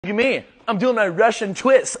Look at me. I'm doing my Russian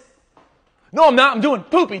twist. No, I'm not. I'm doing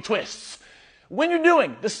poopy twists. When you're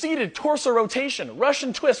doing the seated torso rotation,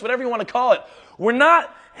 Russian twist, whatever you want to call it, we're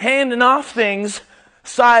not handing off things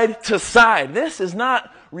side to side. This is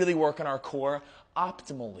not really working our core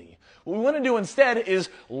optimally. What we want to do instead is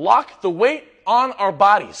lock the weight on our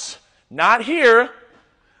bodies. Not here,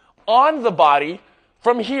 on the body.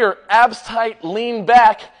 From here, abs tight, lean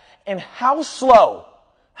back. And how slow,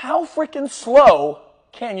 how freaking slow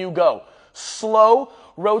can you go? Slow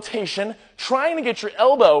rotation, trying to get your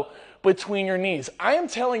elbow between your knees. I am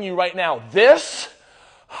telling you right now, this,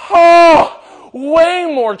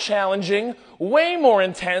 way more challenging, way more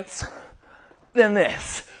intense than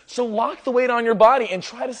this. So lock the weight on your body and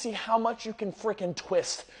try to see how much you can freaking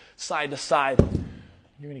twist side to side.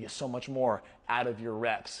 You're going to get so much more out of your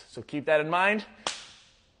reps. So keep that in mind.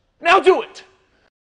 Now do it!